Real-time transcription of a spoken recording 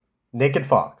Naked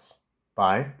Fox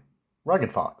by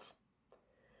Rugged Fox.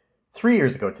 3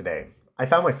 years ago today, I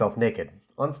found myself naked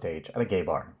on stage at a gay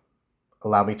bar.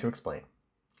 Allow me to explain.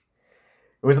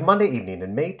 It was a Monday evening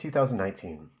in May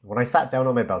 2019 when I sat down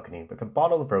on my balcony with a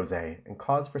bottle of rosé and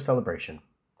cause for celebration.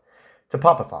 To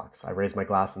Papa Fox, I raised my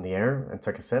glass in the air and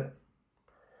took a sip.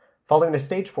 Following a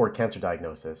stage 4 cancer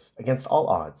diagnosis, against all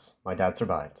odds, my dad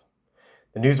survived.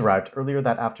 The news arrived earlier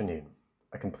that afternoon,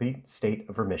 a complete state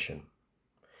of remission.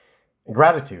 In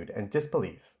gratitude and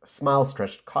disbelief, a smile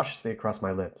stretched cautiously across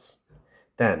my lips.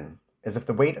 Then, as if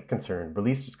the weight of concern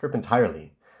released its grip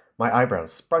entirely, my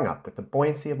eyebrows sprung up with the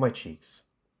buoyancy of my cheeks.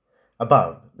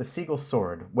 Above, the seagulls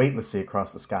soared weightlessly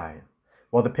across the sky,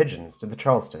 while the pigeons did the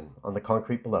Charleston on the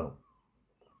concrete below.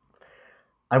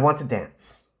 I want to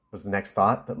dance, was the next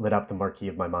thought that lit up the marquee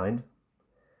of my mind.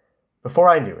 Before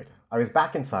I knew it, I was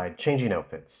back inside changing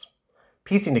outfits,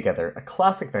 piecing together a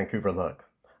classic Vancouver look.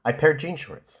 I paired jean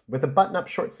shorts with a button-up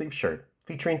short-sleeve shirt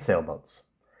featuring sailboats.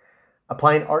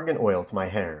 Applying argan oil to my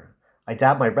hair, I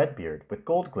dabbed my red beard with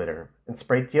gold glitter and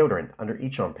sprayed deodorant under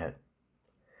each armpit.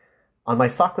 On my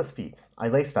sockless feet, I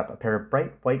laced up a pair of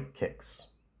bright white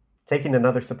kicks. Taking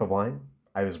another sip of wine,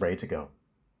 I was ready to go.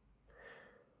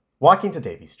 Walking to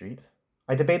Davie Street,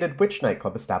 I debated which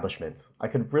nightclub establishment I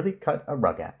could really cut a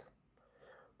rug at.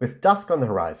 With dusk on the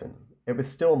horizon, it was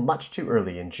still much too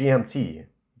early in GMT,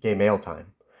 gay male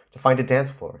time, to find a dance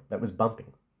floor that was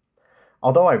bumping.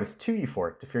 Although I was too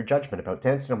euphoric to fear judgment about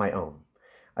dancing on my own,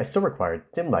 I still required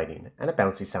dim lighting and a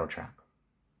bouncy soundtrack.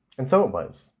 And so it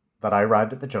was that I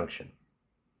arrived at the Junction.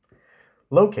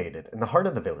 Located in the heart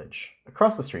of the village,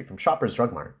 across the street from Shoppers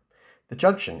Drug Mart, the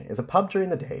Junction is a pub during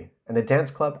the day and a dance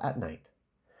club at night.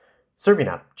 Serving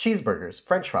up cheeseburgers,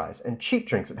 french fries, and cheap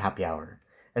drinks at happy hour,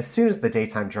 as soon as the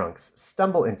daytime drunks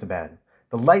stumble into bed,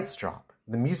 the lights drop,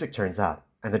 the music turns up,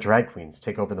 and the drag queens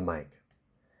take over the mic.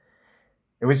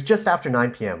 It was just after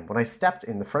 9 p.m. when I stepped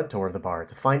in the front door of the bar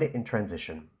to find it in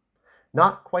transition.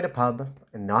 Not quite a pub,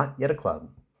 and not yet a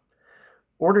club.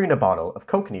 Ordering a bottle of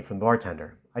kokanee from the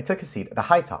bartender, I took a seat at a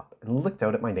high top and looked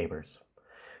out at my neighbors.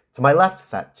 To my left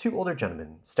sat two older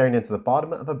gentlemen staring into the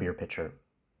bottom of a beer pitcher.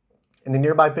 In a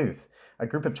nearby booth, a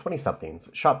group of 20-somethings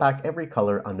shot back every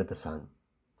color under the sun.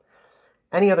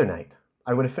 Any other night,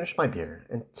 I would have finished my beer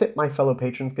and tipped my fellow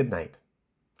patrons good night.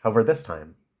 However, this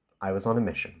time, I was on a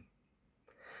mission.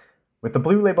 With the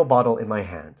Blue Label bottle in my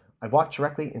hand, I walked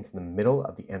directly into the middle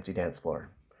of the empty dance floor.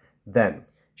 Then,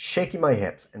 shaking my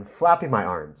hips and flapping my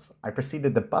arms, I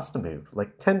proceeded to bust a move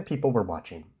like 10 people were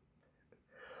watching.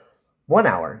 1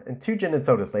 hour and 2 gin and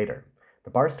sodas later, the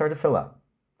bar started to fill up.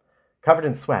 Covered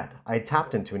in sweat, I had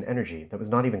tapped into an energy that was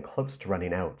not even close to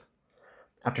running out.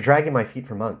 After dragging my feet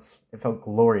for months, it felt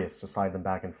glorious to slide them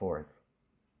back and forth.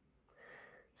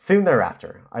 Soon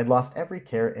thereafter, I had lost every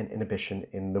care and inhibition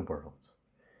in the world.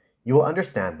 You will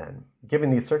understand then, given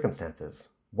these circumstances,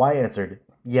 why I answered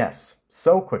yes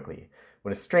so quickly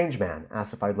when a strange man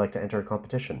asked if I'd like to enter a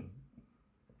competition.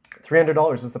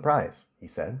 $300 is the prize, he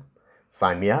said.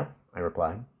 Sign me up, I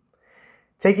replied.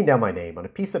 Taking down my name on a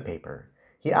piece of paper,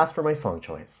 he asked for my song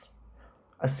choice.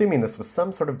 Assuming this was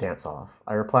some sort of dance-off,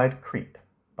 I replied Creep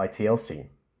by TLC.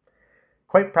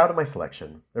 Quite proud of my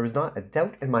selection, there was not a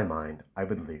doubt in my mind I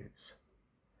would lose.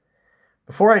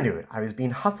 Before I knew it, I was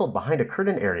being hustled behind a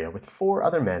curtain area with 4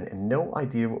 other men and no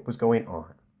idea what was going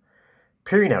on.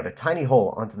 Peering out a tiny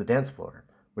hole onto the dance floor,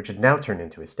 which had now turned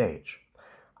into a stage,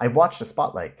 I watched a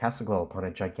spotlight cast a glow upon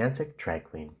a gigantic drag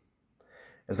queen.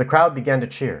 As the crowd began to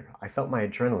cheer, I felt my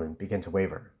adrenaline begin to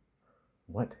waver.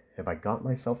 What have I got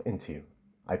myself into?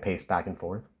 I paced back and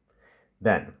forth.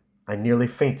 Then, I nearly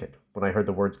fainted when I heard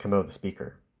the words come out of the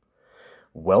speaker.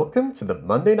 Welcome to the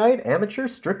Monday night amateur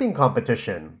stripping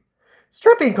competition.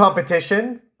 Stripping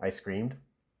competition! I screamed.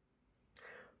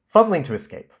 Fumbling to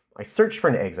escape, I searched for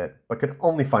an exit, but could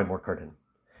only find more curtain.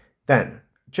 Then,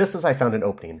 just as I found an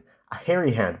opening, a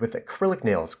hairy hand with acrylic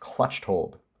nails clutched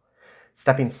hold.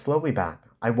 Stepping slowly back,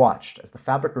 I watched as the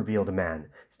fabric revealed a man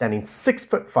standing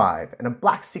 6'5" in a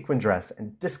black sequin dress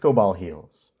and disco ball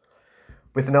heels.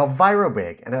 With an Elvira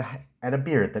wig and a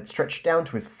beard that stretched down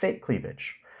to his fake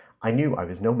cleavage, I knew I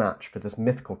was no match for this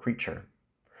mythical creature.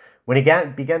 When he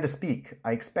began to speak,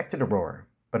 I expected a roar,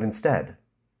 but instead,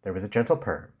 there was a gentle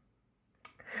purr.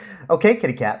 Okay,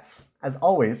 kitty cats, as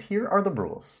always, here are the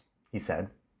rules, he said,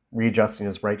 readjusting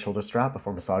his right shoulder strap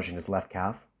before massaging his left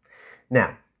calf.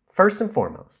 Now, first and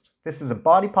foremost, this is a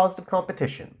body-positive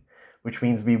competition, which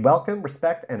means we welcome,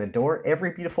 respect, and adore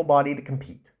every beautiful body to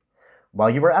compete.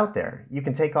 While you are out there, you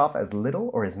can take off as little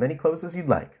or as many clothes as you'd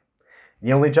like.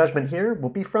 The only judgment here will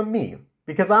be from me,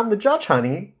 because I'm the judge,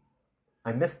 honey.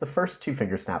 I missed the first 2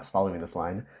 finger snaps following this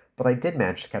line, but I did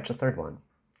manage to catch a third one.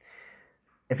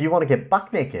 If you want to get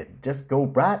buck naked, just go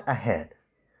right ahead.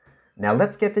 Now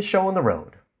let's get this show on the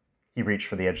road. He reached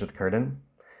for the edge of the curtain.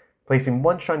 Placing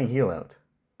one shiny heel out,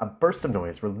 a burst of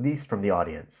noise released from the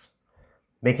audience.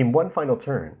 Making one final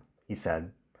turn, he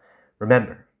said,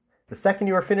 "Remember, the second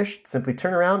you are finished, simply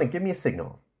turn around and give me a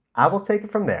signal. I will take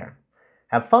it from there.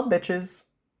 Have fun, bitches."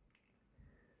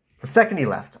 The second he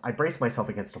left, I braced myself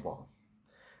against a wall.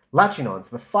 Latching on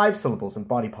to the 5 syllables in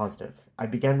body positive, I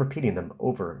began repeating them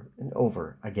over and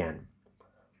over again.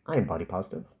 "I am body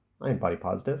positive. I am body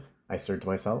positive," I stirred to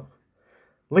myself.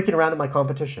 Looking around at my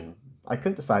competition, I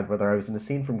couldn't decide whether I was in a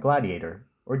scene from Gladiator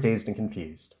or Dazed and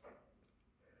Confused.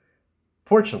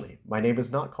 Fortunately, my name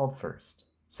was not called first,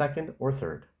 second, or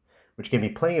third, which gave me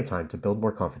plenty of time to build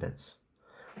more confidence.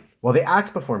 While the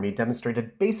acts before me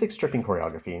demonstrated basic stripping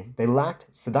choreography, they lacked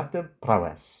seductive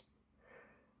prowess.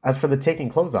 As for the taking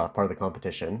clothes off part of the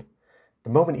competition, the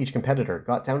moment each competitor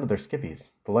got down to their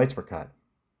skivvies, the lights were cut.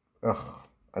 Ugh,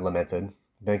 I lamented.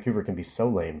 Vancouver can be so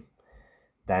lame.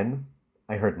 Then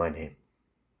I heard my name.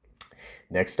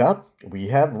 Next up, we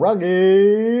have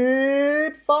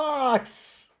Rugged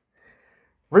Fox.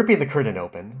 Ripping the curtain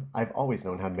open, I've always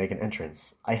known how to make an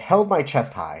entrance. I held my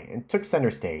chest high and took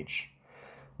center stage.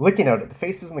 Looking out at the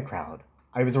faces in the crowd,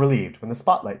 I was relieved when the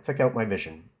spotlight took out my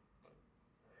vision.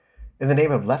 In the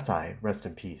name of Left Eye, rest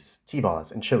in peace,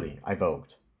 T-Boz, and Chili, I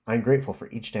vogued. I am grateful for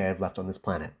each day I've left on this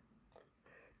planet.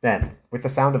 Then, with the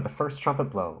sound of the first trumpet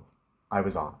blow, I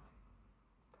was off.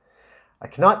 I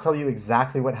cannot tell you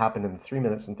exactly what happened in the 3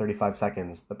 minutes and 35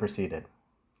 seconds that preceded.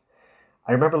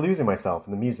 I remember losing myself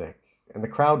in the music, and the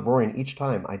crowd roaring each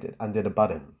time I undid a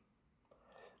button.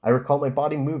 I recall my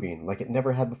body moving like it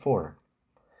never had before.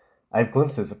 I have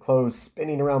glimpses of clothes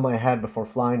spinning around my head before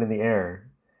flying in the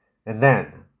air, and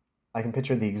then I can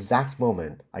picture the exact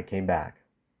moment I came back.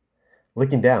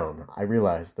 Looking down, I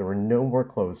realized there were no more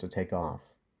clothes to take off.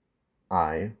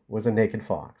 I was a naked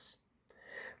fox.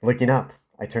 Looking up,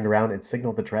 I turned around and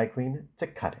signaled the drag queen to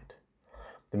cut it.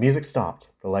 The music stopped,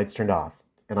 the lights turned off,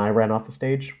 and I ran off the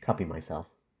stage, cupping myself.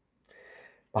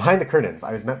 Behind the curtains,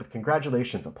 I was met with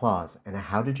congratulations, applause, and a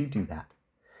 "how did you do that?"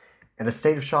 In a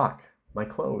state of shock, my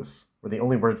clothes were the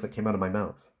only words that came out of my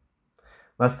mouth.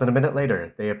 Less than a minute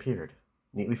later, they appeared,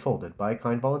 neatly folded by a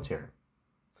kind volunteer.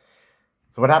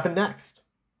 So what happened next?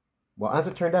 Well, as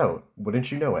it turned out,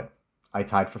 wouldn't you know it, I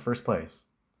tied for first place.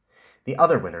 The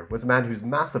other winner was a man whose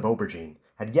massive aubergine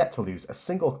had yet to lose a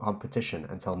single competition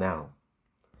until now.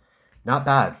 Not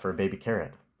bad for a baby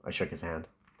carrot, I shook his hand.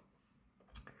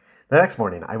 The next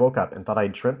morning, I woke up and thought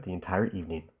I'd dreamt the entire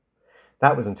evening.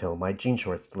 That was until my jean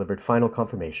shorts delivered final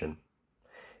confirmation.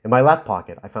 In my left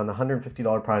pocket, I found the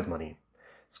 $150 prize money.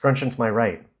 Scrunched into my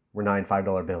right were 9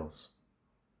 $5 bills.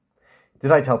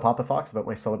 Did I tell Papa Fox about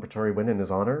my celebratory win in his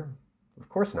honor? Of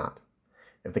course not.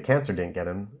 If the cancer didn't get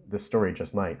him, this story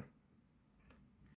just might.